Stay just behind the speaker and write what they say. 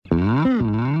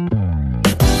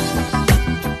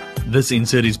This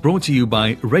insert is brought to you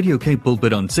by Radio Cape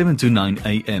Pulpit on 7 to 9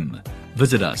 a.m.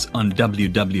 Visit us on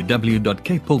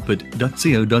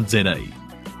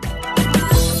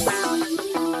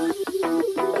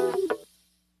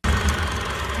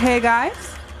www.capepulpit.co.za. Hey guys,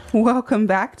 welcome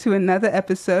back to another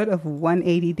episode of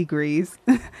 180 Degrees.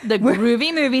 The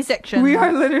groovy movie section. We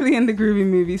are literally in the groovy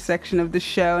movie section of the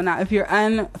show. Now, if you're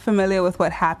unfamiliar with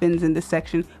what happens in this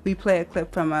section, we play a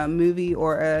clip from a movie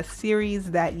or a series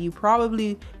that you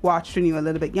probably watched when you were a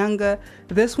little bit younger.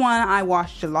 This one I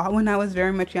watched a lot when I was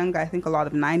very much younger. I think a lot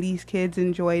of 90s kids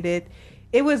enjoyed it.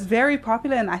 It was very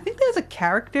popular, and I think there's a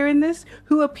character in this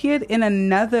who appeared in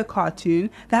another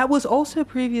cartoon that was also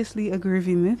previously a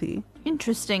groovy movie.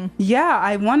 Interesting. Yeah,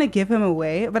 I want to give him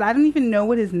away, but I don't even know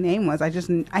what his name was. I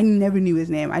never knew his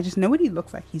name. I just know what he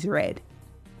looks like. He's red.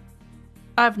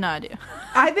 I have no idea.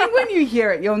 I think when you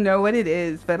hear it, you'll know what it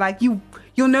is, but like you'll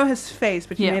know his face,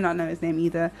 but you may not know his name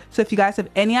either. So if you guys have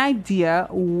any idea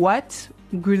what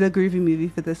the groovy movie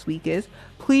for this week is,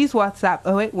 please WhatsApp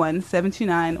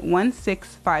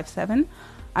 081-729-1657.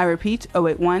 I repeat,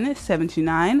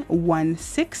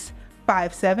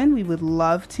 081-729-1657. We would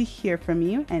love to hear from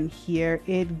you, and here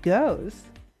it goes.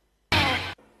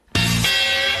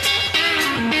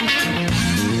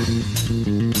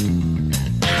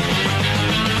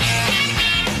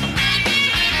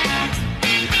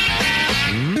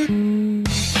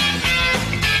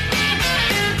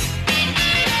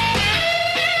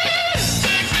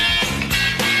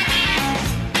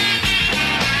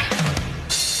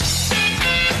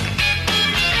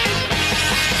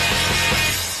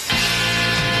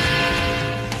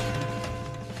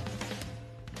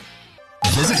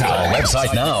 Visit our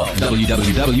website now,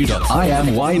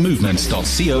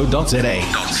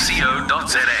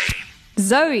 www.imymovement.co.za.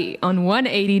 Zoe on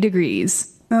 180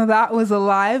 Degrees. Now that was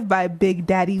Alive by Big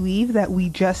Daddy Weave that we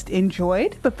just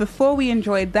enjoyed. But before we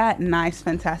enjoyed that nice,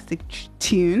 fantastic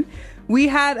tune, we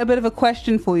had a bit of a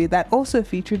question for you that also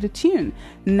featured a tune.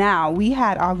 Now, we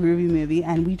had our groovy movie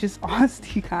and we just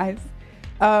asked you guys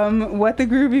what the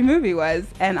groovy movie was.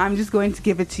 And I'm just going to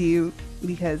give it to you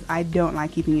because I don't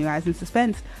like keeping you guys in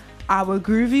suspense. Our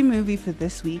groovy movie for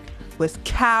this week was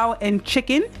Cow and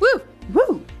Chicken. Woo!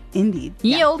 Woo! Indeed.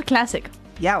 Ye old classic.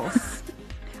 Yes.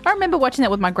 I remember watching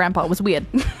that with my grandpa. It was weird.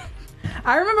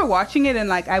 I remember watching it and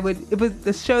like it was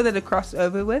the show that it crossed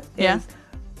over with is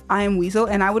I Am Weasel,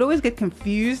 and I would always get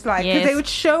confused like because they would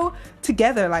show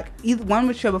together, like either one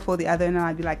would show before the other, and then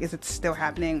I'd be like, is it still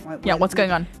happening? What's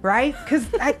going on? Right? Because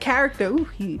that character,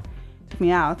 he took me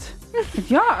out.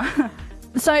 Yeah.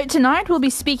 So tonight we'll be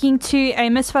speaking to a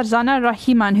Miss Farzana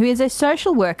Rahiman, who is a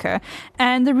social worker.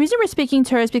 And the reason we're speaking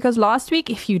to her is because last week,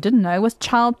 if you didn't know, was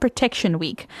Child Protection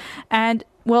Week. And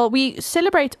well, we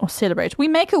make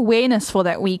awareness for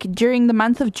that week during the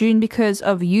month of June because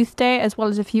of Youth Day, as well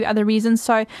as a few other reasons.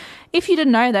 So if you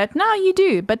didn't know that, now you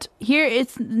do. But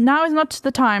now is not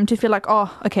the time to feel like,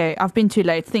 oh, okay, I've been too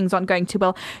late. Things aren't going too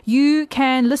well. You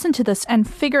can listen to this and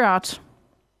figure out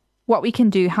what we can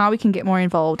do, how we can get more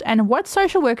involved, and what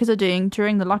social workers are doing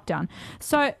during the lockdown.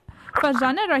 So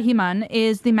Farzana Rahiman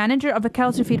is the manager of a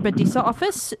Kalsufit Badisa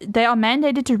office. They are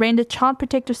mandated to render child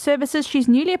protective services. She's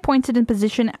newly appointed in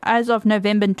position as of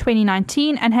November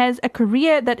 2019 and has a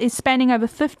career that is spanning over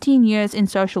 15 years in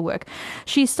social work.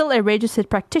 She's still a registered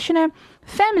practitioner.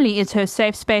 Family is her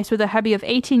safe space with a hubby of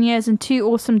 18 years and 2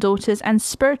 awesome daughters, and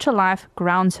spiritual life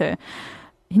grounds her.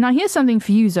 Now, here's something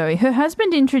for you, Zoe. Her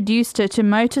husband introduced her to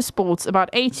motorsports about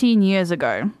 18 years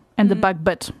ago, and the bug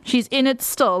bit. She's in it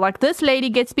still. Like, this lady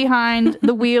gets behind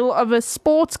the wheel of a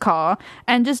sports car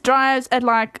and just drives at,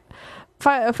 like,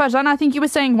 Farzana, I think you were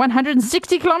saying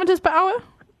 160 kilometers per hour?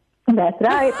 That's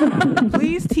right.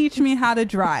 Please teach me how to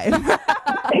drive.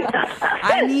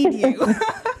 I need you.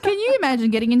 Can you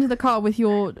imagine getting into the car with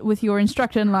your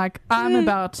instructor and, like, I'm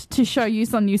about to show you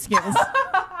some new skills?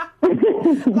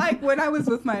 Like when I was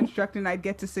with my instructor and I'd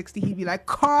get to 60, he'd be like,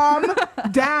 calm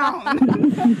down.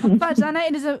 Farzana,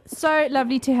 it is so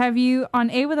lovely to have you on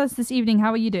air with us this evening.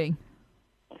 How are you doing?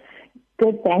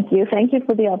 Good, thank you. Thank you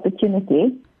for the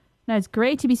opportunity. No, it's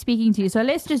great to be speaking to you. So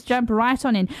let's just jump right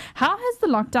on in. How has the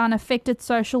lockdown affected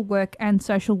social work and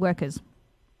social workers?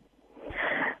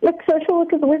 Look, social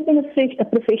work has always been a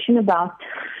profession about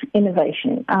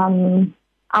innovation.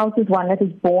 Ours is one that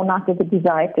is born out of a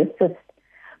desire to assist.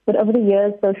 But over the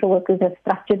years, social workers have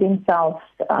structured themselves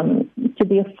to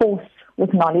be a force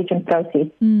with knowledge and process.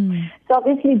 So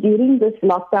obviously, during this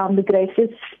lockdown, the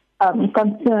greatest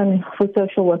concern for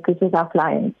social workers was our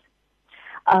clients.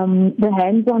 The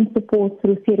hands-on support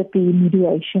through therapy,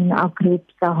 mediation, our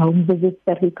groups, our home visits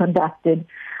that we conducted,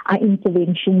 our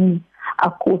interventions,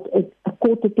 our court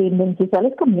attendance, as well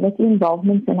as community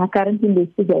involvement in our current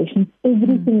investigations,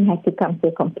 everything had to come to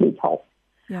a complete halt.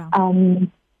 Yeah.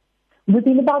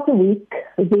 Within about a week,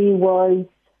 there was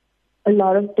a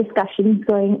lot of discussions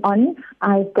going on.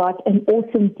 I've got an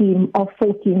awesome team of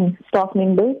 14 staff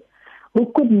members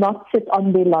who could not sit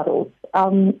on their laurels.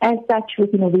 As such,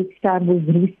 within a week's time, we've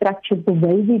restructured the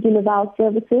way we deliver our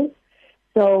services.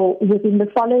 So within the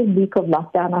following week of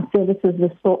lockdown, our services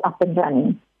were still up and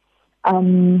running.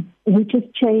 We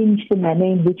just changed the manner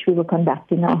in which we were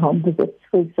conducting our home visits,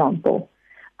 for example.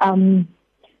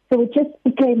 So it just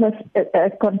became a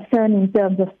concern in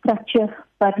terms of structure,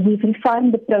 but we've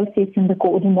refined the process and the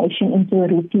coordination into a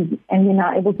routine, and we're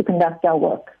now able to conduct our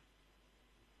work.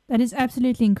 That is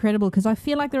absolutely incredible, because I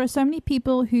feel like there are so many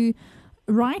people who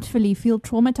rightfully feel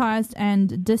traumatized and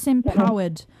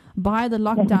disempowered by the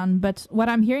lockdown. But what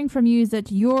I'm hearing from you is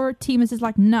that your team is just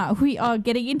like, no, we are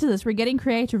getting into this. We're getting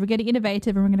creative. We're getting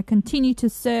innovative, and we're going to continue to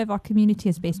serve our community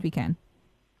as best we can.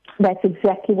 That's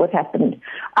exactly what happened.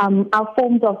 Our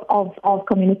forms of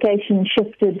communication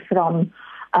shifted from,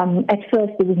 at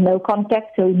first there was no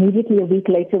contact, so immediately a week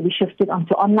later we shifted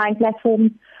onto online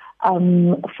platforms.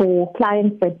 For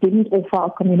clients that didn't, or for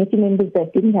our community members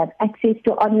that didn't have access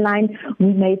to online,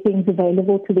 we made things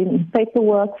available to them in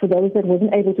paperwork. For those that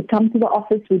wasn't able to come to the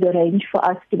office, we'd arrange for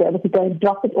us to be able to go and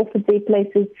drop it off at their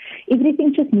places.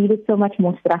 Everything just needed so much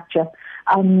more structure.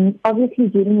 Obviously,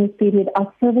 during this period,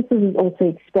 our services has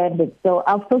also expanded. So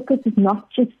our focus is not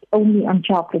just only on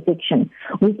child protection.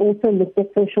 We've also looked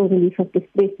at social relief of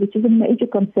distress, which is a major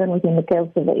concern within the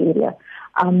Kuils River area.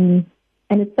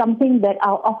 And it's something that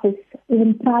our office,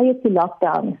 even prior to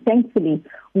lockdown, thankfully,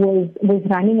 was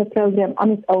running a program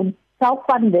on its own,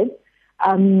 self-funded,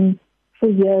 for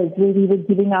years, where we were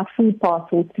giving our food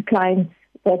parcels to clients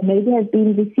that maybe have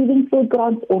been receiving food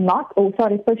grants or not,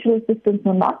 social assistance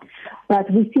or not, but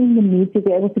we've seen the need to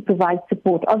be able to provide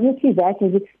support. Obviously, that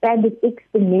has expanded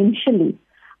exponentially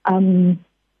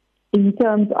in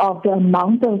terms of the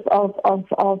amount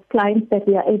of clients that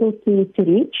we are able to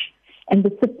reach. And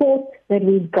the support that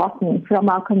we've gotten from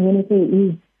our community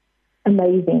is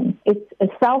amazing. It's a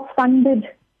self-funded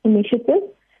initiative,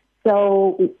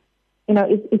 so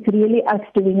it's really us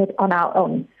doing it on our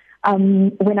own.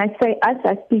 When I say us,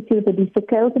 I speak to the Bedisa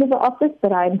Kuils River office,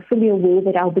 but I'm fully aware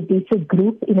that our Bedisa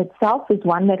group in itself is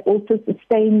one that also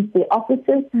sustains the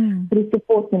offices through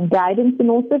support and guidance, and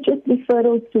also just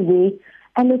referrals to where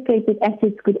allocated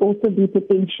assets could also be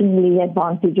potentially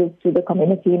advantageous to the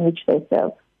community in which they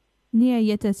serve. Yeah,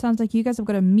 Jette, it sounds like you guys have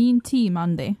got a mean team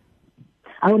on there.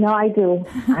 Oh, no, I do.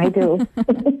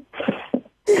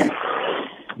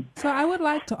 So I would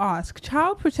like to ask,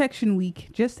 Child Protection Week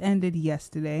just ended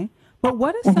yesterday, but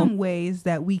what are some ways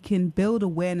that we can build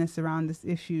awareness around this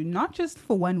issue, not just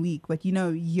for 1 week, but,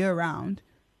 year round?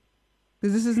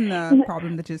 Because this isn't a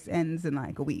problem that just ends in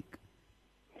like a week.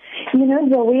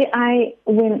 Zoe,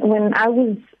 when I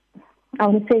was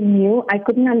new, I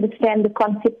couldn't understand the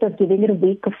concept of giving it a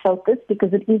week of focus,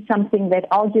 because it is something that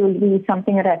arguably is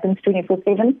something that happens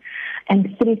 24/7 and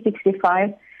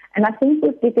 365. And I think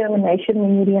with determination,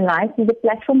 when you realize the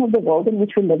platform of the world in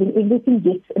which we live in, everything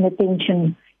gets an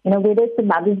attention, whether it's a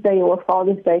Mother's Day or a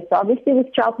Father's Day. So obviously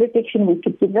with Child Protection Week,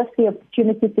 it gives us the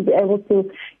opportunity to be able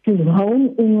to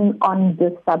hone in on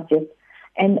this subject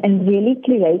and really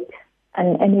create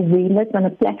an awareness on a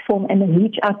platform and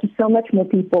reach out to so much more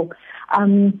people.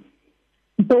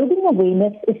 Building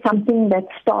awareness is something that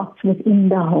starts within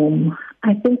the home.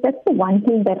 I think that's the one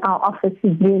thing that our office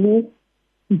is really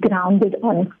grounded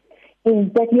on,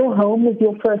 is that your home is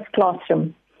your first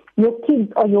classroom. Your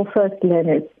kids are your first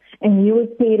learners, and you as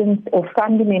parents or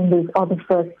family members are the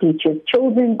first teachers.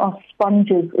 Children are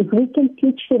sponges. If we can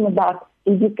teach them about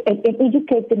and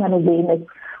educate them on awareness,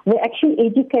 we're actually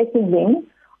educating them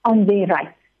on their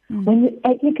rights. When you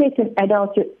educate an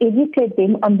adult, you educate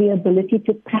them on the ability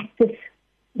to practice,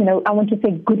 I want to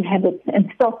say good habits, and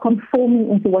start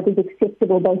conforming into what is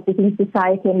acceptable both within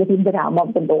society and within the realm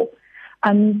of the law.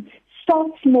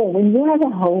 Start small. When you have a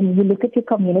home, you look at your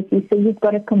community. So you've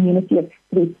got a community of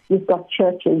streets, you've got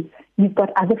churches, you've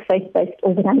got other faith-based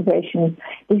organizations.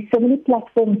 There's so many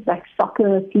platforms like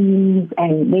soccer teams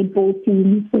and netball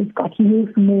teams. We've got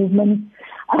youth movements.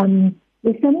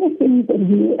 There's so many things that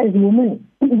we as women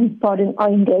are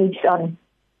engaged on.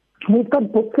 We've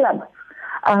got book clubs.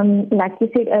 Like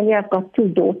you said earlier, I've got 2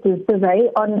 daughters. So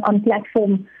they on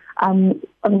platform on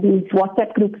these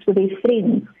WhatsApp groups with their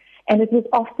friends. And it was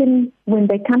often when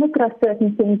they come across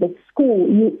certain things at school,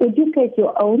 you educate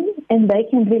your own and they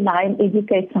can rely and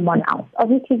educate someone else,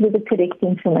 obviously with the correct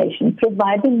information,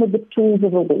 provide them with the tools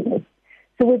of awareness.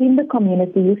 So within the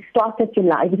community, you start at your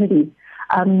library.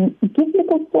 Give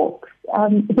little talks.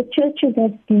 The churches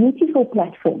have beautiful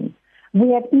platforms.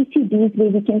 We have ECDs where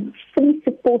we can fully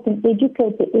support and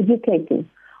educate the educators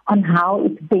on how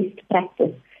it's best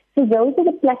practiced. So those are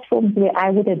the platforms where I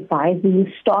would advise you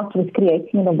start with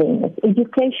creating an awareness.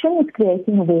 Education is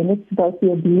creating awareness to both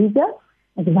the abuser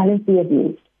as well as the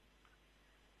abused.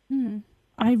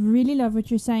 I really love what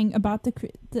you're saying about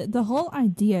the whole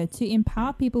idea to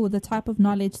empower people with the type of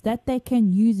knowledge that they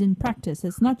can use in practice.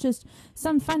 It's not just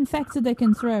some fun facts that they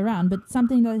can throw around, but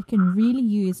something that they can really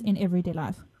use in everyday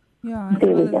life. Yeah, as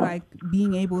well as like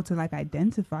being able to like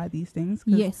identify these things.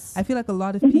 'Cause Yes. I feel like a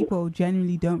lot of people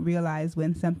genuinely don't realize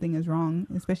when something is wrong,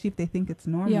 especially if they think it's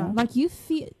normal. Yeah, like you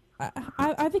feel.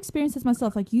 I've experienced this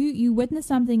myself. Like you witness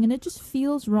something and it just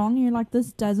feels wrong. And you're like,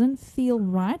 this doesn't feel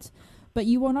right, but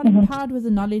you are not empowered with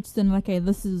the knowledge. Then, like, okay,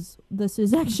 this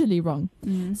is actually wrong.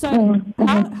 So,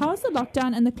 how has the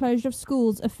lockdown and the closure of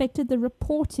schools affected the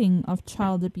reporting of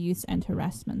child abuse and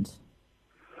harassment?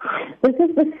 This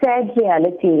is the sad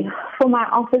reality. For my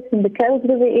office in the Kuils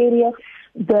River area,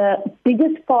 the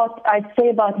biggest part, I'd say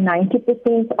about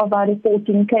 90% of our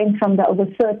reporting came from the over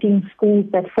 13 schools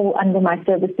that fall under my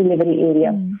service delivery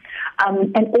area.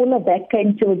 And all of that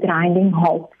came to a grinding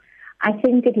halt. I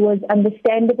think it was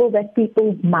understandable that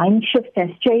people's mind shift has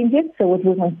changed, so it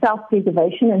was on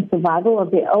self-preservation and survival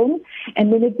of their own.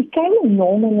 And when it became a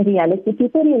norm and a reality,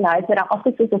 people realized that our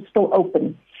offices are still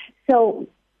open. So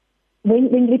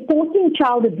when reporting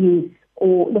child abuse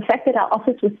or the fact that our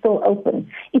office was still open,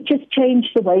 it just changed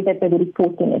the way that they were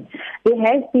reporting it. There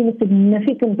has been a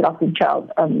significant drop in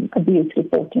child abuse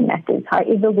reporting matters.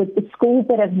 However, with the schools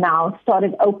that have now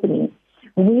started opening,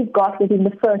 we've got within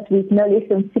the first week no less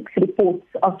than 6 reports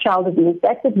of child abuse.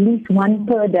 That's at least one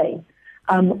per day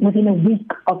within a week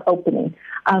of opening.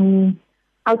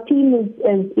 Our team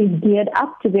is geared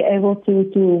up to be able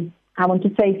to I want to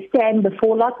say, stand the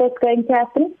fallout that's going to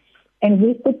happen. And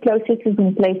we've put processes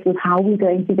in place with how we're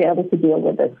going to be able to deal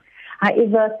with it.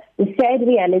 However, the sad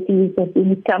reality is that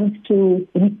when it comes to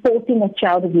reporting of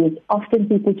child abuse, often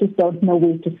people just don't know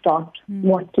where to start,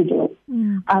 what to do.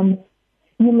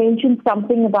 You mentioned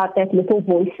something about that little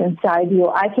voice inside you.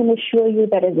 I can assure you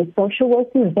that as a social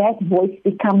worker, that voice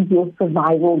becomes your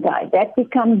survival guide. That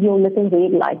becomes your little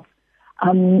red light.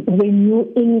 When you're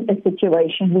in a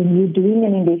situation, when you're doing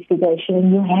an investigation,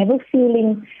 and you have a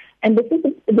feeling. And this is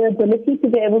the ability to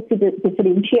be able to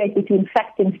differentiate between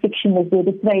fact and fiction is where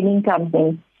the training comes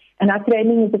in. And our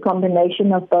training is a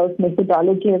combination of both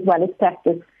methodology as well as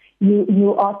practice.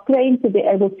 You are trained to be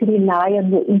able to rely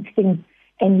on your instincts,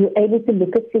 and you're able to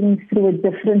look at things through a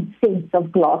different sense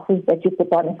of glasses that you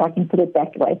put on, if I can put it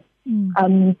that way.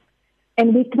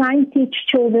 And we try and teach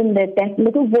children that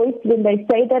little voice, when they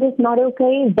say that it's not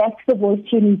okay, that's the voice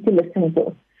you need to listen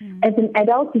to. As an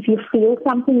adult, if you feel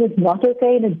something is not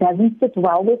okay and it doesn't sit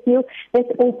well with you,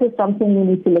 that's also something you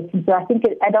need to listen to. I think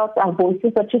as adults, our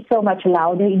voices are just so much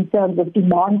louder in terms of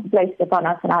demands placed upon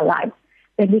us in our lives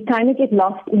that we kind of get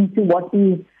lost into what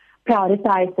is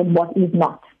prioritized and what is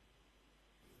not.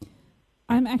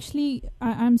 I'm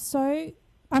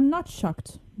not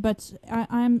shocked, but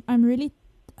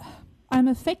I'm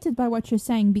affected by what you're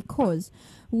saying, because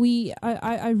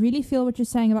I really feel what you're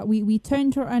saying about we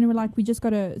turn to our own and we're like, we just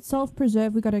got to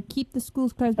self-preserve, we got to keep the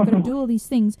schools closed, we got to do all these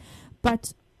things,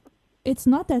 but it's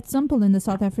not that simple in the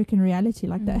South African reality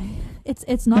like that.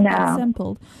 It's not that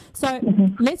simple. So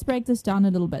let's break this down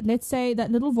a little bit. Let's say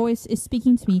that little voice is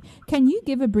speaking to me. Can you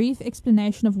give a brief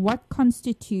explanation of what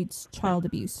constitutes child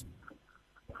abuse?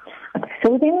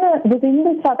 So within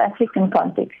the South African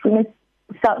context,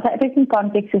 South African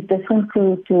context is different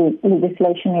to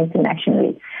legislation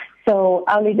internationally. So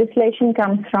our legislation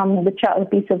comes from the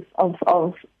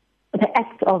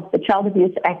Act of the Child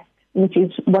Abuse Act, which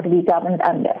is what we governed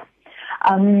under.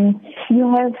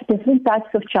 You have different types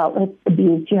of child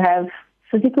abuse. You have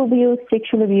physical abuse,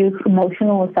 sexual abuse,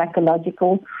 emotional or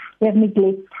psychological. You have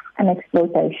neglect and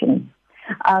exploitation.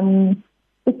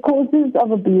 The causes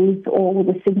of abuse or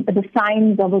the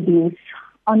signs of abuse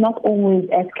are not always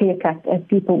as clear-cut as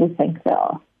people would think they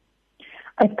are.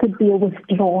 It could be a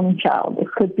withdrawn child.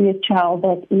 It could be a child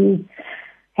that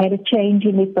had a change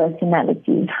in their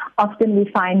personality. Often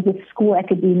we find with school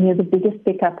academia, the biggest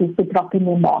pickup is the drop in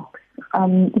their marks,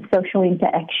 social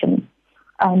interaction.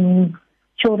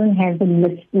 Children have been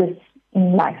listless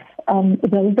in life.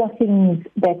 Those are things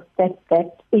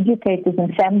that educators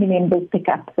and family members pick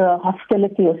up. The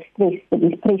hostility or stress, the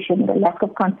depression, the lack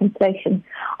of concentration.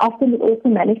 Often it also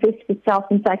manifests itself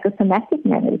in psychosomatic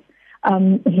manners.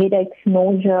 Headaches,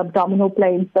 nausea, abdominal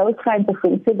pains, those kinds of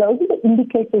things. So those are the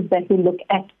indicators that we look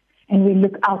at and we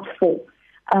look out for.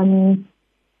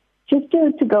 Just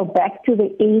to go back to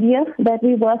the area that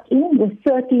we work in, with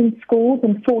 13 schools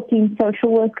and 14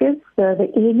 social workers, so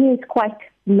the area is quite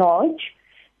large.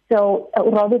 So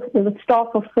rather with a staff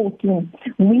of 14,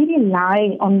 we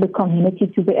rely on the community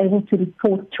to be able to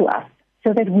report to us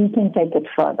so that we can take it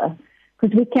further.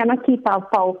 Because we cannot keep our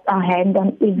hand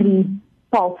on every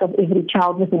pulse of every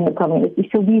child within the community.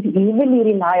 So we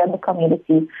really rely on the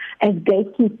community as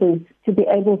gatekeepers to be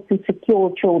able to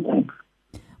secure children.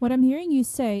 What I'm hearing you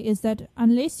say is that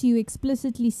unless you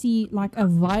explicitly see like a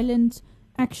violent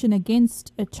action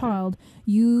against a child,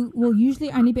 you will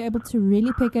usually only be able to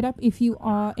really pick it up if you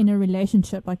are in a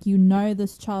relationship, like you know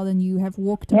this child and you have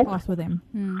walked a path with them.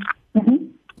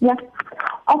 Yeah.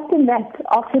 Often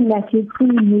that you see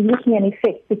immediately an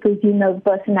effect because you know the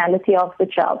personality of the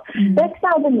child. That's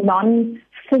now the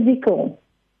non-physical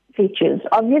features.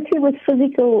 Obviously with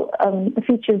physical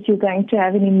features you're going to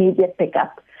have an immediate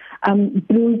pickup.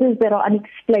 Bruises that are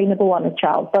unexplainable on a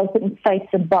child, both in face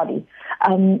and body.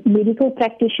 Medical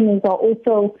practitioners are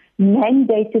also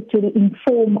mandated to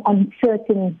inform on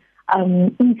certain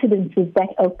incidences that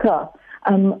occur.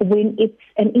 When it's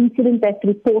an incident that's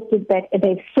reported that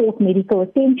they've sought medical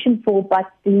attention for,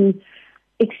 but the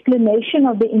explanation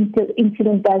of the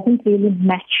incident doesn't really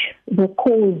match the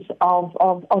cause of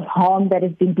harm that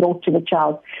has been brought to the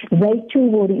child, they too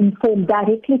will inform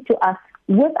directly to us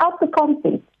without the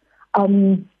consent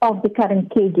of the current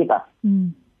caregiver.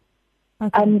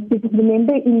 Okay. Because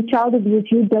remember, in child abuse,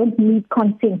 you don't need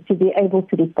consent to be able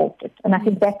to report it. And I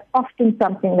think that's often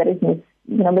something that is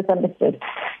misunderstood.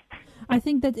 I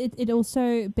think that it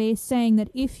also bears saying that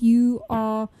if you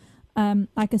are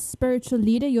like a spiritual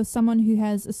leader, you're someone who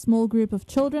has a small group of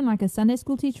children, like a Sunday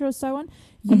school teacher or so on,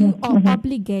 you are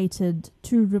obligated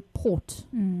to report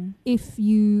if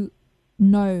you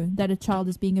know that a child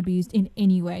is being abused in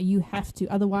any way. You have to,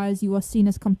 otherwise you are seen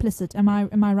as complicit. Am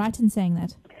I right in saying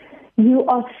that? You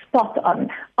are spot on.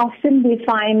 Often we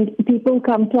find people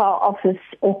come to our office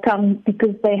or come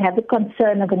because they have a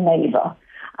concern of a neighbor,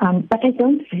 but they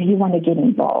don't really want to get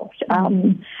involved.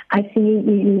 I see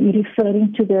you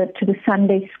referring to the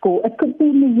Sunday school. It could be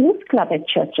in the youth club at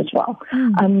church as well,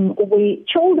 where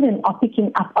children are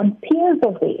picking up on peers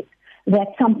of theirs that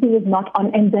something is not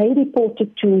on, and they report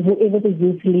it to whoever the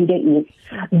youth leader is.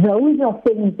 Those are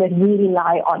things that we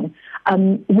rely on.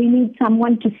 We need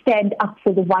someone to stand up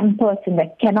for the one person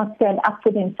that cannot stand up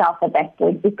for themselves at that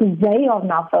point, because they are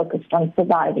now focused on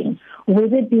surviving,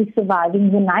 whether it be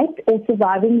surviving the night or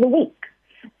surviving the week.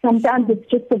 Sometimes it's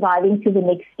just surviving to the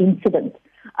next incident.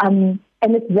 And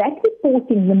it's that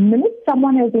reporting, the minute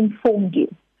someone has informed you,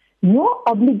 you're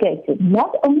obligated,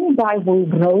 not only by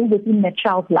role within the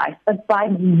child's life, but by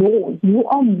law. You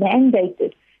are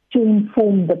mandated to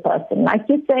inform the person. Like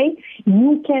you say,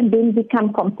 you can then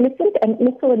become complicit and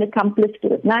also an accomplice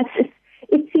to it. Now,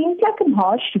 it seems like a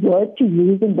harsh word to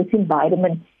use in this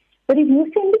environment, but if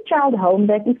you send a child home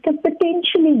that is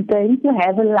potentially going to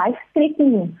have a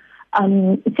life-threatening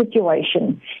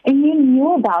situation, and you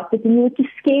knew about it and you were too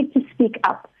scared to speak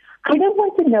up, I don't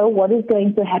want to know what is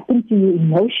going to happen to you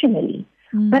emotionally,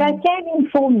 but I can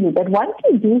inform you that once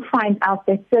you do find out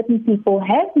that certain people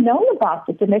have known about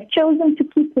it and have chosen to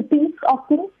keep the peace,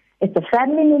 often it's a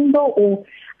family member, or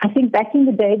I think back in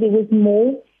the day there was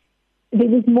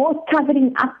more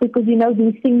covering up because,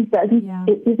 these things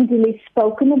it isn't really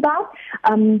spoken about.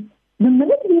 The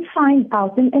minute we find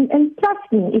out, and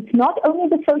trust me, it's not only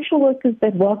the social workers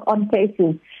that work on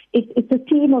cases, it's a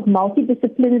team of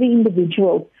multidisciplinary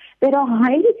individuals that are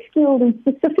highly skilled and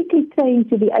specifically trained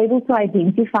to be able to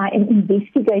identify and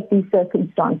investigate these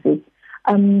circumstances.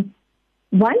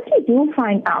 Once you do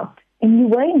find out and you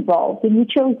were involved and you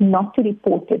chose not to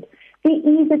report it, there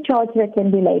is a charge that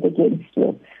can be laid against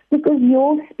you because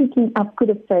your speaking up could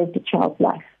have saved a child's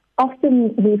life.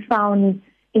 Often we found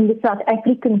in the South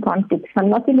African context,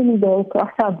 I'm not even go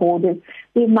across our borders,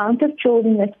 the amount of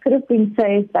children that could have been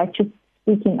saved by just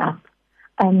speaking up.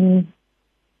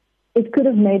 It could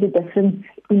have made a difference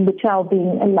in the child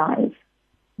being alive.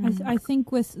 I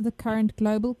think with the current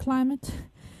global climate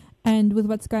and with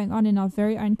what's going on in our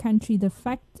very own country, the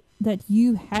fact that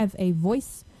you have a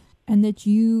voice and that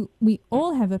we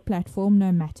all have a platform,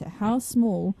 no matter how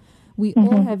small, we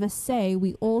all have a say,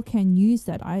 we all can use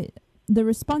that. The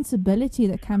responsibility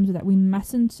that comes with that, we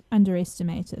mustn't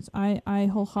underestimate it. I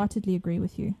wholeheartedly agree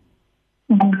with you.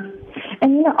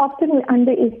 And, often we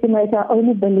underestimate our own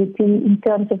ability in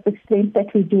terms of the strength that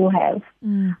we do have.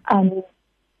 And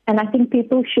I think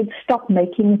people should stop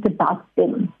making it about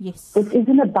them. Yes. It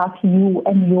isn't about you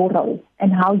and your role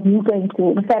and how you're going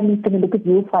to, the family's going to look at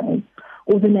you funny,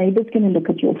 or the neighbor's going to look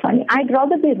at you funny. I'd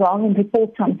rather be wrong and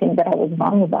report something that I was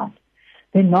wrong about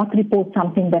than not report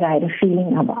something that I had a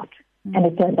feeling about, and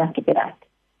it turned out to be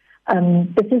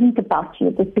right. This isn't about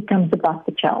you. This becomes about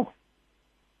the child.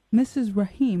 Mrs.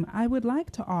 Rahim, I would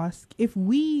like to ask if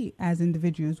we as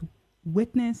individuals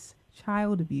witness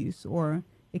child abuse, or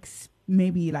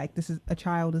maybe like this is a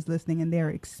child is listening and they're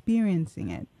experiencing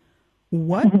it,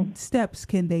 what steps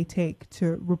can they take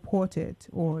to report it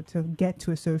or to get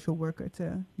to a social worker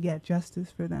to get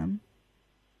justice for them?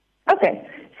 Okay,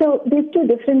 so there's two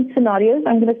different scenarios.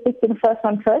 I'm going to stick to the first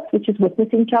one first, which is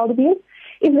witnessing child abuse.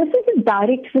 If this is a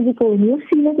direct physical and you've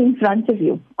seen it in front of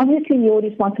you, obviously your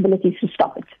responsibility is to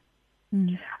stop it.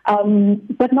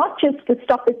 But not just to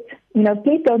stop it,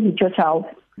 please don't hit your child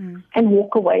and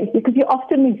walk away, because you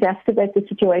often exacerbate the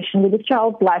situation where the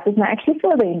child's life is now actually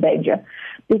further in danger,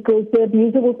 because the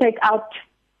abuser will take out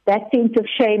that sense of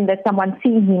shame that someone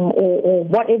sees him or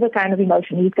whatever kind of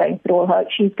emotion he's going through or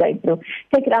she's going through,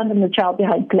 take it out on the child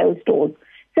behind closed doors.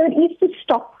 So it is to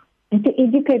stop and to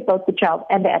educate both the child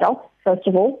and the adult, first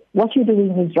of all, what you're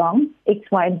doing is wrong, X,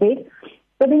 Y, and Z.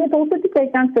 But then it's also to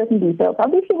take down certain details.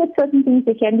 Obviously, with certain things,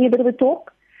 there can be a bit of a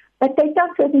talk, but take down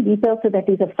certain details so that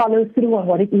there's a follow-through on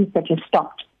what it is that you've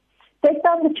stopped. Take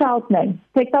down the child's name.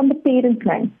 Take down the parent's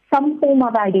name. Some form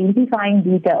of identifying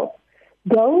details.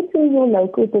 Go to your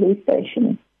local police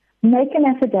station, make an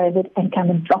affidavit, and come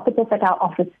and drop it off at our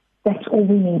office. That's all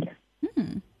we need.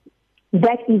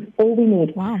 That is all we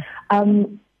need. Wow.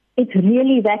 It's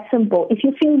really that simple. If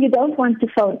you feel you don't want to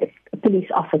phone a police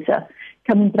officer,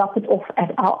 come and drop it off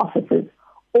at our offices.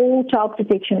 All child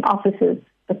protection officers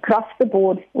across the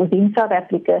board within South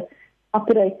Africa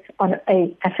operate on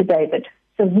an affidavit.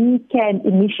 So we can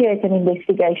initiate an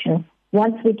investigation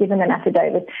once we're given an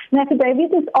affidavit. An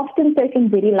affidavit is often taken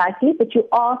very lightly, but you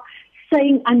are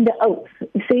saying under oath.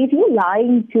 So if you're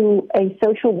lying to a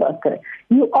social worker,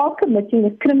 you are committing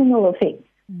a criminal offense.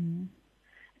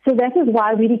 So that is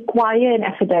why we require an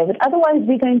affidavit. Otherwise,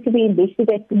 we're going to be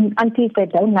investigating until they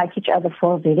don't like each other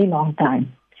for a very long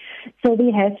time. So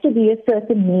there has to be a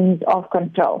certain means of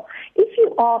control. If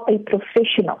you are a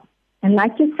professional, and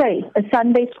like you say, a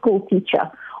Sunday school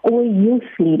teacher or a youth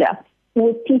leader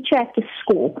or a teacher at the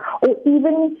school, or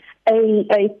even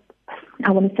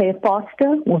a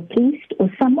pastor or priest or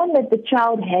someone that the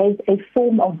child has a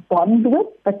form of bond with,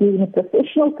 but you're in a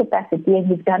professional capacity and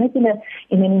you've done it in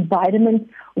an environment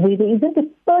where there isn't a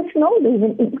personal,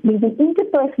 there's an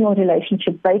interpersonal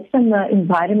relationship based on the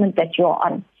environment that you're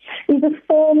on. There's a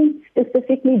form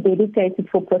specifically dedicated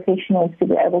for professionals to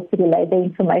be able to relay the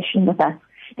information with us,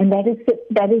 and that is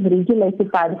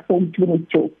regulated by the Form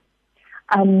 22.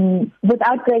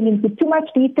 Without going into too much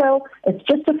detail, it's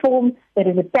just a form that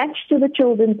is attached to the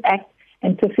Children's Act,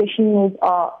 and professionals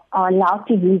are allowed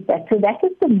to use that. So that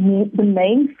is the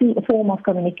main form of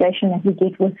communication that we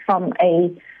get from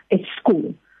a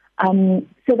school,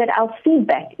 so that our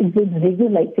feedback is then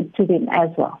regulated to them as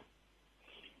well.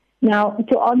 Now,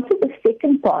 to answer the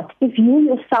second part, if you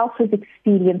yourself is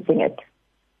experiencing it,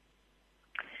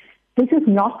 this is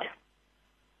not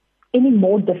any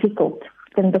more difficult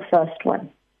than the first one.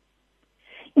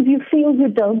 If you feel you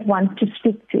don't want to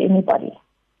speak to anybody,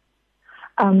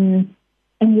 and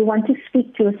you want to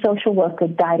speak to a social worker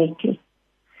directly,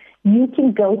 you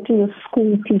can go to your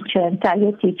school teacher and tell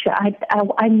your teacher,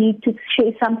 I need to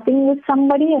share something with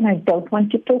somebody and I don't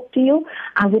want to talk to you.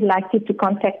 I would like you to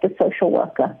contact the social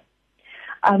worker.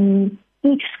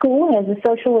 Each school has a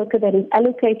social worker that is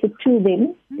allocated to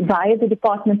them via the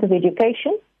Department of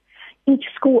Education. Each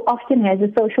school often has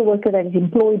a social worker that is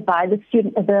employed by the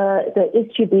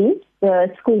SGB,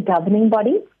 the school governing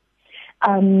body.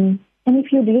 And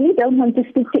if you really don't want to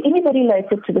speak to anybody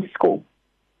related to the school,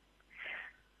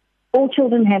 all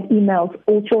children have emails,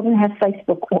 all children have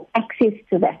Facebook or access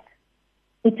to that.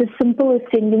 It's as simple as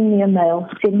sending me a mail,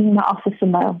 sending my office a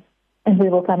mail, and we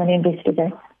will come and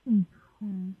investigate.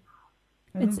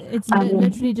 It's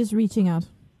literally just reaching out.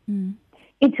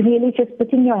 It's really just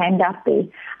putting your hand up there.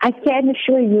 I can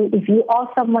assure you, if you are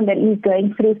someone that is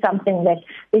going through something that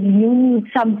you need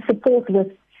some support with,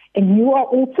 and you are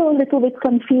also a little bit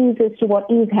confused as to what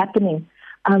is happening,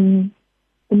 the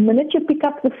minute you pick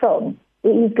up the phone,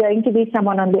 there is going to be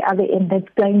someone on the other end that's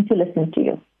going to listen to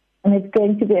you, and it's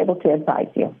going to be able to advise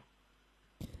you.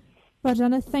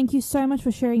 Farjana, thank you so much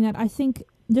for sharing that. I think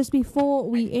just before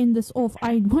we end this off,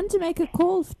 I want to make a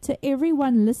call to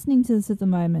everyone listening to this at the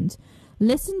moment.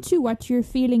 Listen to what you're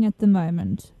feeling at the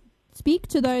moment. speak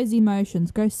to those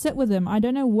emotions. Go sit with them. I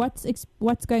don't know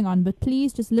what's going on, but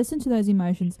please just listen to those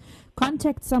emotions.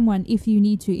 Contact someone if you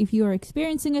need to. If you are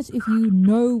experiencing it, if you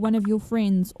know one of your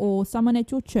friends or someone at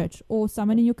your church or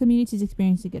someone in your community is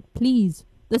experiencing it, please.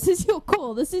 This is your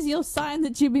call. This is your sign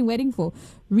that you've been waiting for.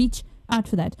 Reach out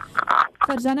for that.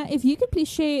 Farzana, if you could please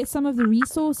share some of the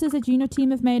resources that you and your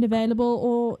team have made available,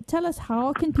 or tell us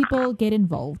how can people get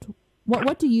involved?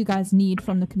 What do you guys need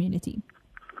from the community?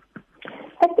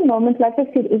 At the moment, like I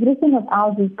said, everything of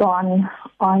ours is gone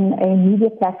on a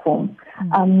media platform.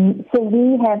 So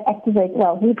we have activated,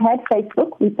 we've had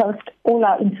Facebook. We post all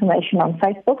our information on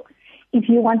Facebook. If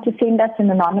you want to send us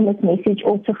an anonymous message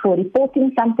also for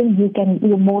reporting something,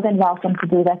 you're more than welcome to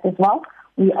do that as well.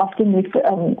 We often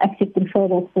accept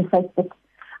referrals through Facebook.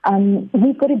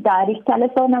 We've got a direct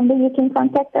telephone number you can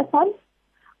contact us on.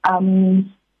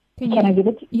 Can I give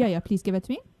it to you? Yeah, please give it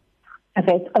to me.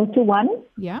 Okay, it's 021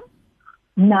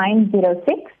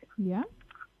 906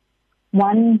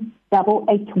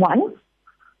 1881.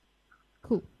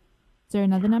 Cool. Is there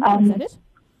another number? Is that it?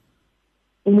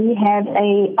 We have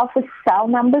a office cell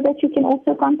number that you can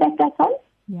also contact us on.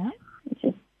 Yeah.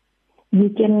 You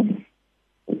can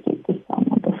get the cell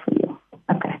number for you.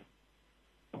 Okay.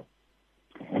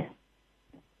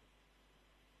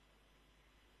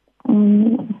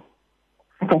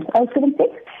 Okay,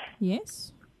 076.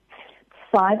 Yes.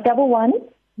 511.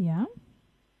 Yeah.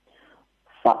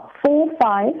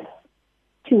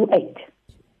 4528.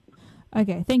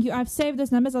 Okay, thank you. I've saved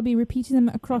those numbers. I'll be repeating them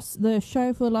across the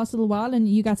show for the last little while, and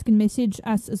you guys can message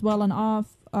us as well on our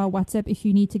WhatsApp if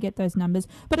you need to get those numbers.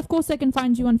 But of course, they can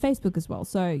find you on Facebook as well.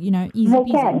 So, easy peasy.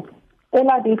 They can. All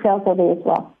our details are there as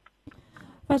well.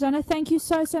 Farzana, thank you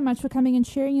so much for coming and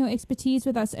sharing your expertise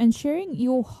with us and sharing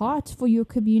your heart for your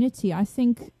community. I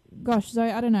think, gosh,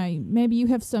 Zoe, I don't know, maybe you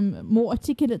have some more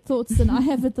articulate thoughts than I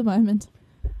have at the moment.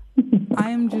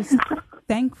 I am just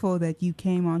thankful that you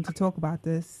came on to talk about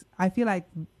this. I feel like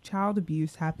child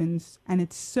abuse happens and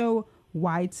it's so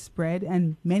widespread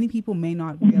and many people may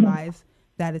not realize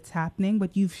that it's happening,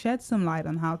 but you've shed some light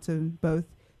on how to both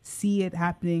see it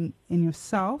happening in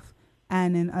yourself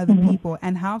and in other people,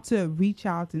 and how to reach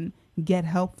out and get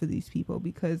help for these people,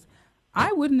 because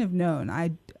I wouldn't have known.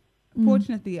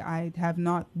 Fortunately, I have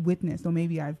not witnessed, or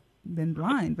maybe I've been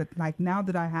blind, but like now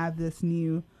that I have this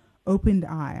new opened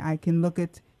eye, I can look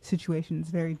at situations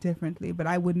very differently. But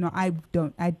I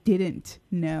didn't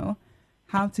know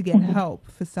how to get help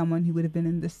for someone who would have been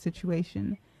in this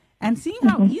situation. And seeing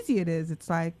how easy it is, it's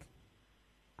like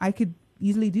I could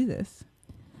easily do this.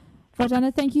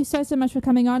 Farzana, thank you so much for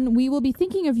coming on. We will be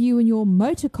thinking of you in your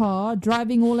motor car,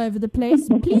 driving all over the place.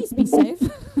 Please be safe.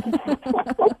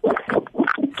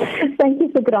 Thank you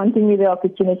for granting me the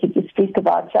opportunity to speak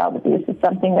about child abuse. It's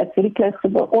something that's very close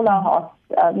to all our hearts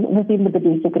within the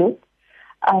Medusa group,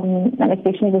 and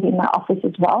especially within my office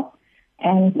as well.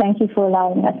 And thank you for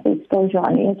allowing us the exposure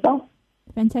on you as well.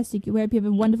 Fantastic. We hope you have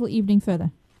a wonderful evening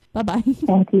further. Bye-bye.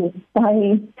 Thank you.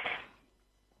 Bye.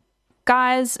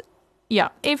 Guys, yeah,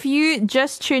 if you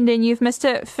just tuned in, you've missed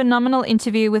a phenomenal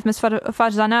interview with Ms.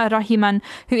 Farzana Rahiman,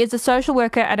 who is a social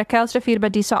worker at a Kuilsrivier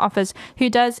Medusa office who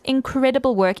does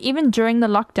incredible work even during the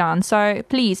lockdown. So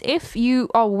please, if you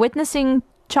are witnessing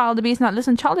child abuse, now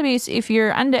listen, child abuse, if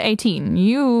you're under 18,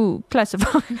 you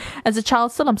classify as a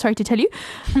child still, I'm sorry to tell you,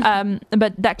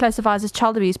 but that classifies as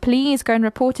child abuse. Please go and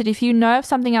report it. If you know of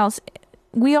something else,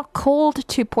 we are called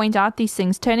to point out these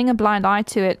things. Turning a blind eye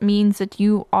to it means that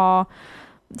you are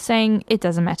saying it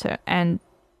doesn't matter, and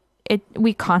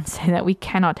we can't say that. We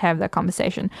cannot have that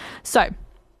conversation. So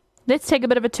let's take a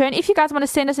bit of a turn. If you guys want to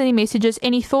send us any messages,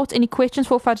 any thoughts, any questions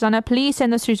for Farzana, please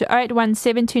send us through to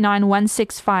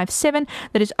 081-729-1657.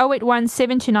 That is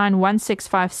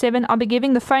 081-729-1657. I'll be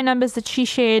giving the phone numbers that she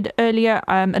shared earlier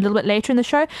a little bit later in the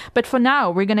show, but for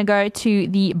now we're going to go to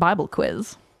the Bible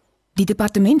quiz. Die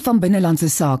Departement van Binnelandse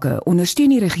Sake ondersteun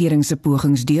die regering se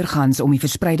pogings deurgangs om die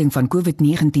verspreiding van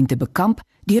COVID-19 te bekamp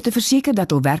deur te verseker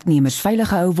dat hul werknemers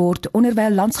veilig gehou word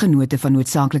onderwyl landsgenote van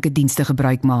noodsaaklike dienste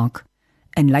gebruik maak.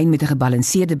 In lyn met 'n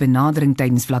gebalanseerde benadering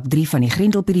tydens vlak 3 van die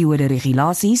Grendelperiode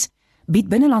regulasies, bied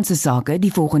Binnelandse Sake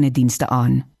die volgende dienste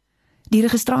aan: die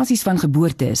registrasies van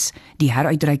geboortes, die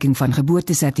heruitreiking van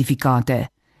geboortesertifikate,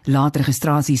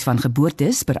 laatregistrasies van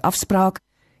geboortes per afspraak,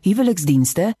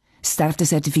 huweliksdienste,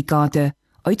 sterftesertifikate,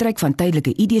 uitreik van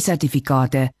tydelike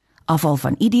ID-sertifikate, afval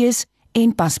van ID's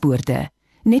en paspoorte,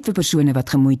 net vir persone wat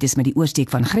gemoeid is met die oorsteek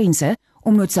van grense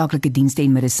om noodsaaklike dienste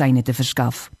en medisyne te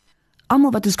verskaf.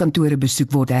 Almal wat ons kantore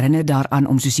besoek word herinner daaraan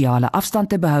om sosiale afstand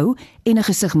te behou en 'n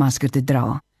gesigmasker te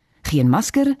dra. Geen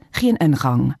masker, geen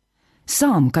ingang.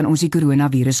 Saam kan ons die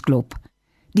koronavirus klop.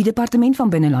 Die Departement van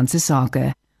Binnelandse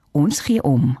Sake, Ons gee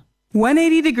om.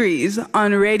 180 Degrees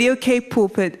on Radio Cape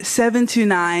Pulpit, 7 to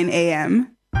 9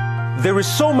 a.m. There is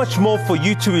so much more for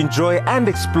you to enjoy and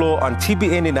explore on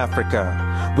TBN in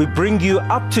Africa. We bring you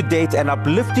up-to-date and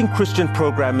uplifting Christian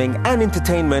programming and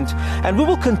entertainment, and we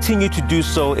will continue to do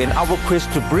so in our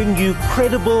quest to bring you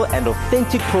credible and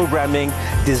authentic programming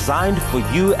designed for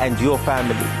you and your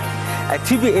family. At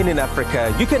TBN in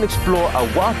Africa, you can explore a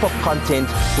wealth of content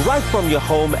right from your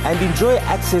home and enjoy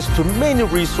access to many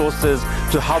resources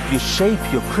to help you shape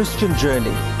your Christian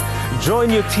journey. Join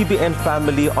your TBN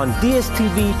family on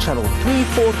DSTV channel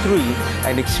 343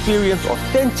 and experience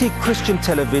authentic Christian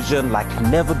television like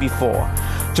never before.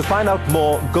 To find out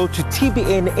more, go to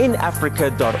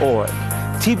tbninafrica.org.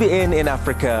 TBN in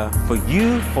Africa, for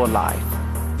you for life.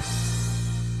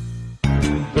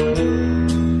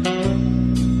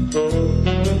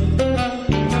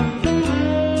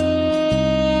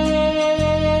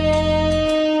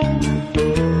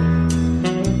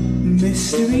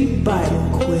 Mystery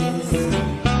Bible Quiz.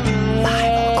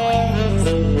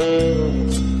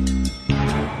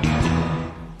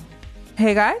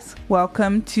 Hey guys,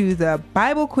 welcome to the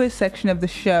Bible quiz section of the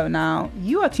show. Now,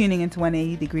 you are tuning into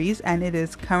 180 Degrees and it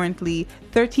is currently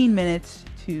 13 minutes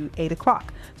to 8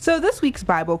 o'clock. So this week's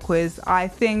Bible quiz, I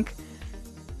think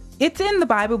it's in the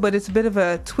Bible, but it's a bit of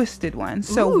a twisted one.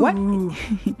 So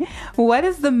what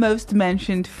is the most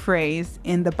mentioned phrase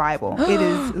in the Bible? It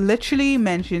is literally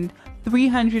mentioned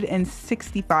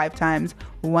 365 times,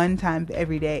 one time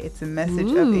every day. It's a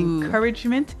message of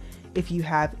encouragement if you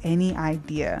have any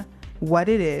idea what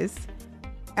it is.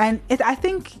 And I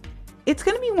think it's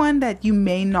going to be one that you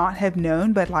may not have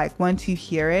known, but like once you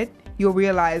hear it, you'll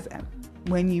realize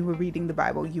when you were reading the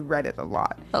Bible, you read it a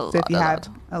lot. If you have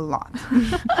a lot,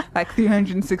 like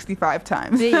 365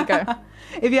 times. There you go.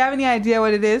 If you have any idea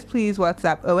what it is, please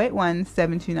WhatsApp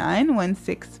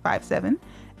 081-729-1657.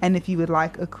 And if you would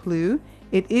like a clue,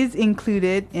 it is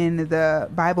included in the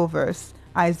Bible verse,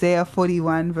 Isaiah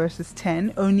 41 verses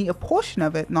 10, only a portion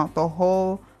of it, not the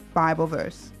whole Bible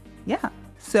verse. Yeah.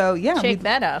 So yeah. Check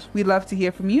that out. We'd love to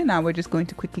hear from you. Now we're just going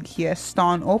to quickly hear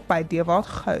Staan Op by Dewald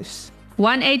Gous.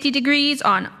 180 Degrees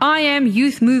on I Am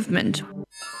Youth Movement.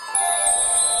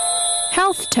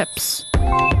 Health tips.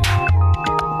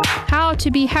 How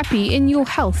to be happy in your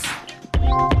health.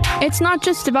 It's not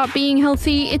just about being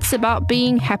healthy, it's about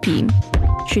being happy.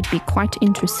 Should be quite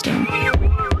interesting.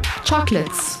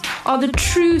 Chocolates are the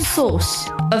true source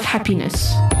of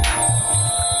happiness.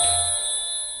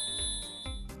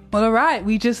 Well, all right.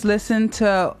 We just listened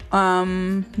to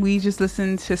Staan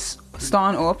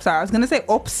Op. Sorry, I was gonna say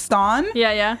Opstaan.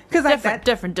 Yeah. Because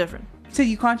different. So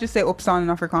you can't just say Opstaan in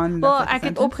Afrikaans. Well, I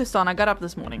can opgestaan. I got up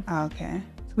this morning. Okay.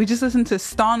 We just listened to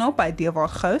Staan Op by Dewald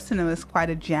Gous, and it was quite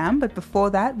a jam. But before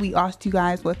that, we asked you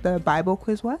guys what the Bible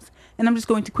quiz was, and I'm just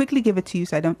going to quickly give it to you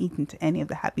so I don't eat into any of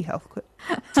the happy health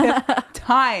tip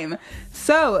time.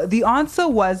 So the answer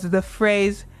was the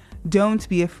phrase "Don't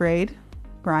be afraid."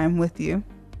 Brian, with you.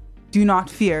 Do not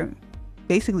fear.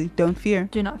 Basically, don't fear.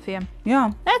 Do not fear.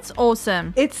 Yeah. That's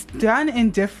awesome. It's done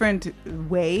in different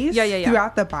ways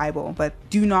throughout the Bible, but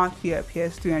do not fear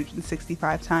appears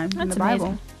 365 times in the Bible.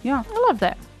 Amazing. Yeah. I love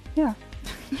that. Yeah.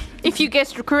 If you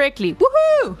guessed correctly.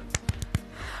 Woohoo!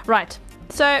 Right.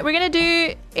 So we're going to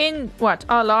do in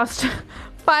our last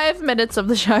 5 minutes of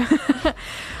the show.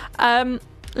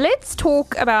 Let's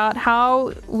talk about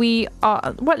how we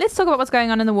are. Let's talk about what's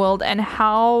going on in the world and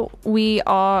how we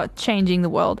are changing the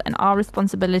world and our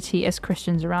responsibility as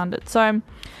Christians around it. So,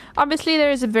 obviously,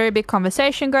 there is a very big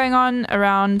conversation going on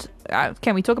around.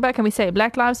 Can we say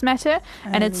Black Lives Matter?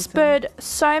 And it spurred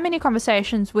so many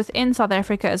conversations within South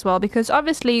Africa as well, because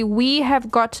obviously we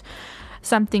have got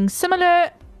something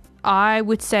similar. I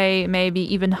would say maybe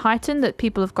even heightened, that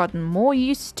people have gotten more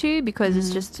used to,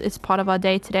 because it's part of our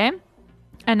day to day.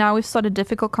 And now we've started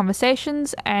difficult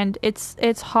conversations, and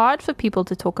it's hard for people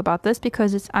to talk about this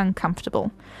because it's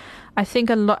uncomfortable. I think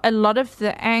a lot of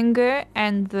the anger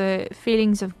and the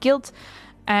feelings of guilt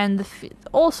and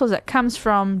also that comes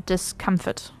from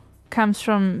discomfort, comes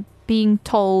from being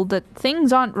told that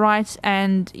things aren't right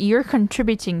and you're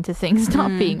contributing to things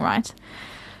not being right.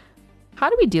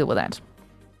 How do we deal with that?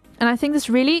 And I think this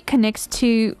really connects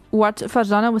to what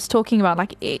Farzana was talking about.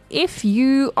 Like, if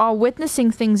you are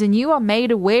witnessing things and you are made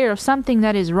aware of something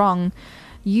that is wrong,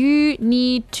 you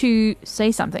need to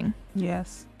say something.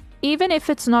 Yes. Even if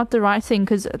it's not the right thing,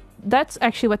 because that's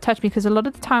actually what touched me, because a lot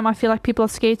of the time I feel like people are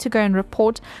scared to go and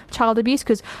report child abuse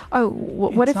because,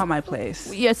 what if... It's not my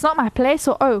place. Yeah, it's not my place.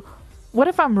 Or, what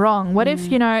if I'm wrong? What if,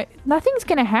 nothing's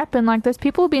going to happen. Like, those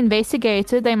people will be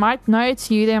investigated. They might know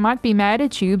it's you. They might be mad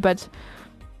at you, but...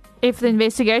 if the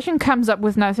investigation comes up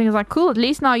with nothing, it's like, cool, at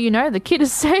least now you know the kid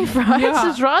is safe, right? Yeah.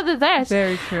 It's rather that.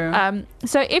 Very true.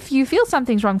 So if you feel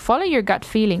something's wrong, follow your gut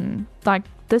feeling. Like,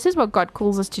 this is what God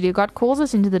calls us to do. God calls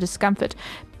us into the discomfort.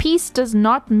 Peace does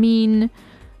not mean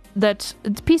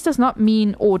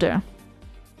order,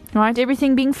 right?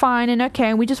 Everything being fine and okay,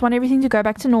 and we just want everything to go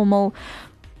back to normal.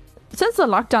 Since the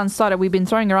lockdown started, we've been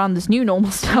throwing around this new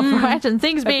normal stuff, right? And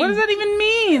things being... What does that even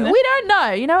mean? We don't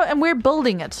know, and we're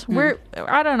building it.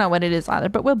 I don't know what it is either,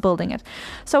 but we're building it.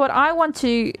 So what I want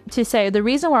to say, the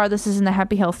reason why this is in the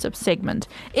Happy Health Tips segment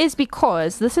is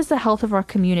because this is the health of our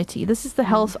community. This is the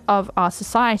health of our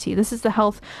society. This is the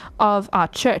health of our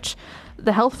church,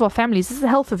 the health of our families. This is the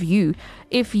health of you.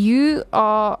 If you're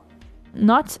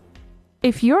not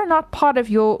part of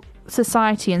your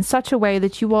society in such a way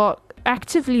that you are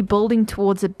actively building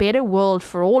towards a better world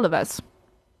for all of us,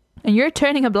 and you're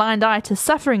turning a blind eye to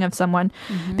suffering of someone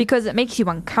because it makes you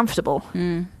uncomfortable,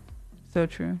 so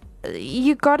true,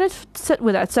 you gotta sit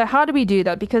with that. So how do we do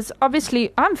that? Because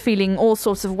obviously I'm feeling all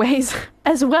sorts of ways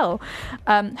as well.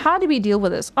 How do we deal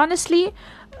with this? Honestly,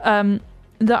 the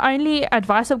only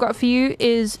advice I've got for you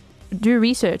is do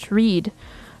research, read,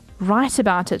 write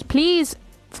about it. Please,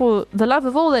 for the love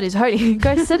of all that is holy,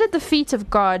 go sit at the feet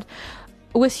of God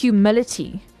with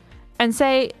humility and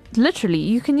say, literally,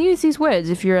 you can use these words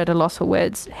if you're at a loss for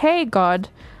words. Hey, God,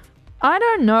 I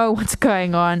don't know what's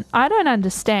going on. I don't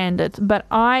understand it, but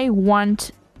I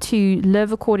want to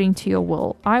live according to your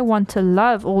will. I want to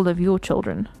love all of your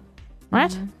children.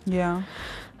 Right? Yeah.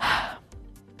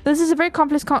 This is a very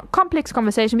complex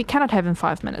conversation we cannot have in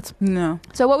 5 minutes. No.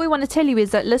 So what we want to tell you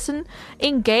is that, listen,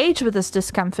 engage with this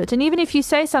discomfort. And even if you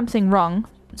say something wrong,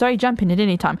 sorry, jump in at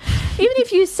any time. Even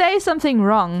if you say something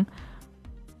wrong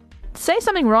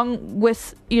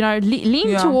with,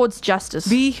 lean towards justice.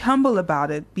 Be humble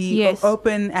about it. Be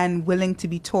open and willing to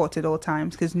be taught at all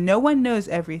times, because no one knows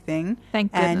everything.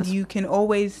 Thank goodness. And you can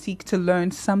always seek to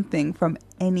learn something from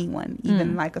anyone.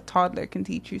 Even like a toddler can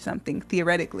teach you something,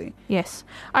 theoretically. Yes.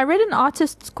 I read an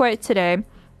artist's quote today.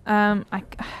 I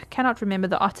cannot remember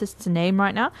the artist's name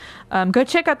right now. Go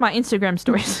check out my Instagram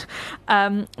stories.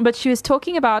 But she was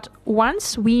talking about,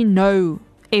 once we know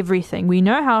everything, we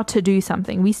know how to do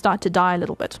something, we start to die a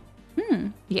little bit.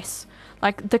 Yes.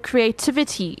 Like the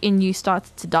creativity in you starts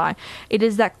to die. It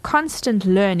is that constant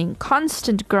learning,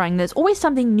 constant growing. There's always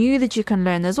something new that you can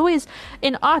learn. There's always,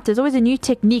 in art, there's always a new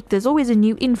technique. There's always a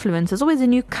new influence. There's always a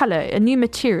new color, a new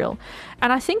material.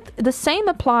 And I think the same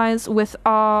applies with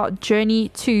our journey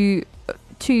to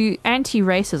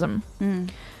anti-racism.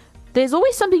 There's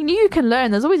always something new you can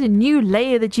learn. There's always a new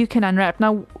layer that you can unwrap.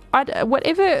 Now,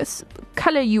 whatever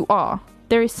color you are,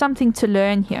 there is something to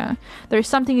learn here. There is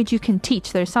something that you can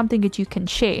teach. There is something that you can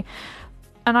share.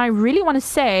 And I really want to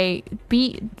say,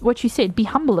 be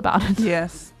humble about it.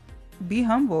 Yes. Be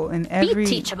humble in every... Be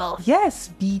teachable. Yes,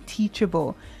 be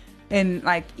teachable. And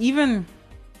even...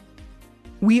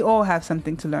 we all have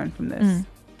something to learn from this.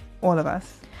 All of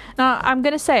us. Now, I'm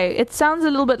going to say, it sounds a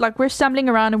little bit like we're stumbling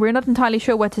around and we're not entirely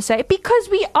sure what to say, because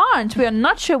we aren't. We are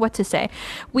not sure what to say.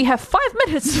 We have 5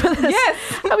 minutes for this.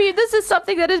 Yes. I mean, this is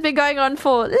something that has been going on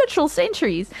for literal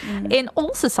centuries in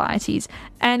all societies.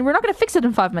 And we're not going to fix it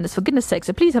in 5 minutes, for goodness sake.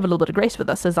 So please have a little bit of grace with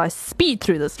us as I speed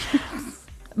through this.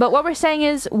 But what we're saying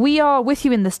is, we are with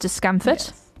you in this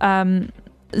discomfort. Yes.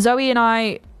 Zoe and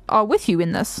I are with you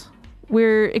in this.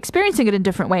 We're experiencing it in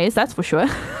different ways, that's for sure.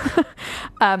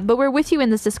 But we're with you in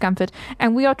this discomfort,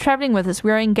 and we are traveling with us.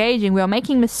 We are engaging. We are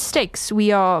making mistakes.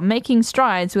 We are making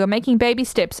strides. We are making baby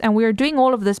steps. And we are doing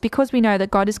all of this because we know that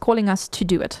God is calling us to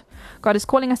do it. God is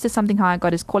calling us to something higher.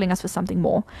 God is calling us for something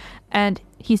more. And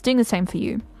He's doing the same for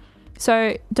you.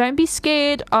 So don't be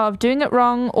scared of doing it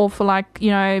wrong, or for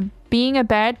being a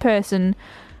bad person.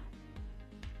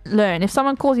 Learn. If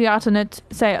someone calls you out on it,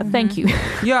 say thank you.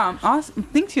 Yeah,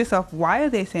 think to yourself, why are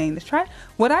they saying this?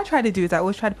 What I try to do is I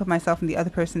always try to put myself in the other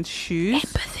person's shoes.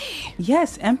 Empathy.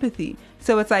 Yes, empathy.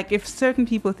 So it's like, if certain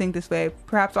people think this way,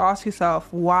 perhaps ask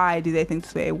yourself, why do they think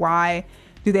this way? Why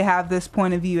do they have this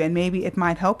point of view? And maybe it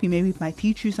might help you. Maybe it might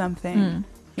teach you something.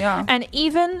 Yeah. And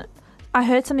even, I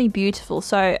heard something beautiful.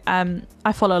 So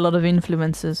I follow a lot of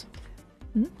influencers.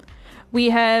 We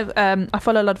have, I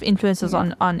follow a lot of influencers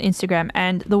on Instagram,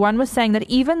 and the one was saying that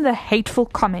even the hateful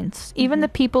comments, even the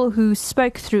people who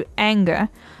spoke through anger,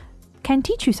 can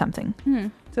teach you something.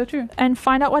 So true. And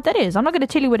find out what that is. I'm not going to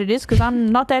tell you what it is, because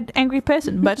I'm not that angry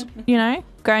person, but, go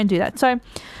and do that. So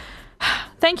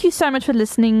thank you so much for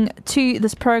listening to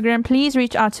this program. Please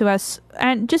reach out to us,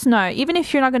 and just know, even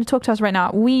if you're not going to talk to us right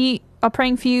now, we are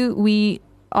praying for you. We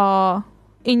are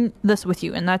in this with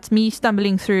you, and that's me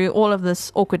stumbling through all of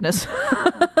this awkwardness.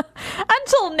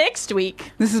 Until next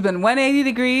week. This has been 180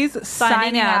 Degrees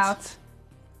signing out.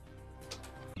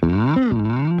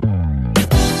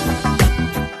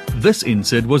 This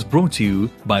insert was brought to you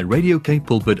by Radio Cape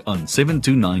Pulpit on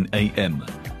 729 AM.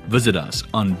 Visit us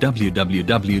on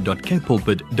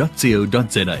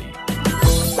www.capepulpit.co.za.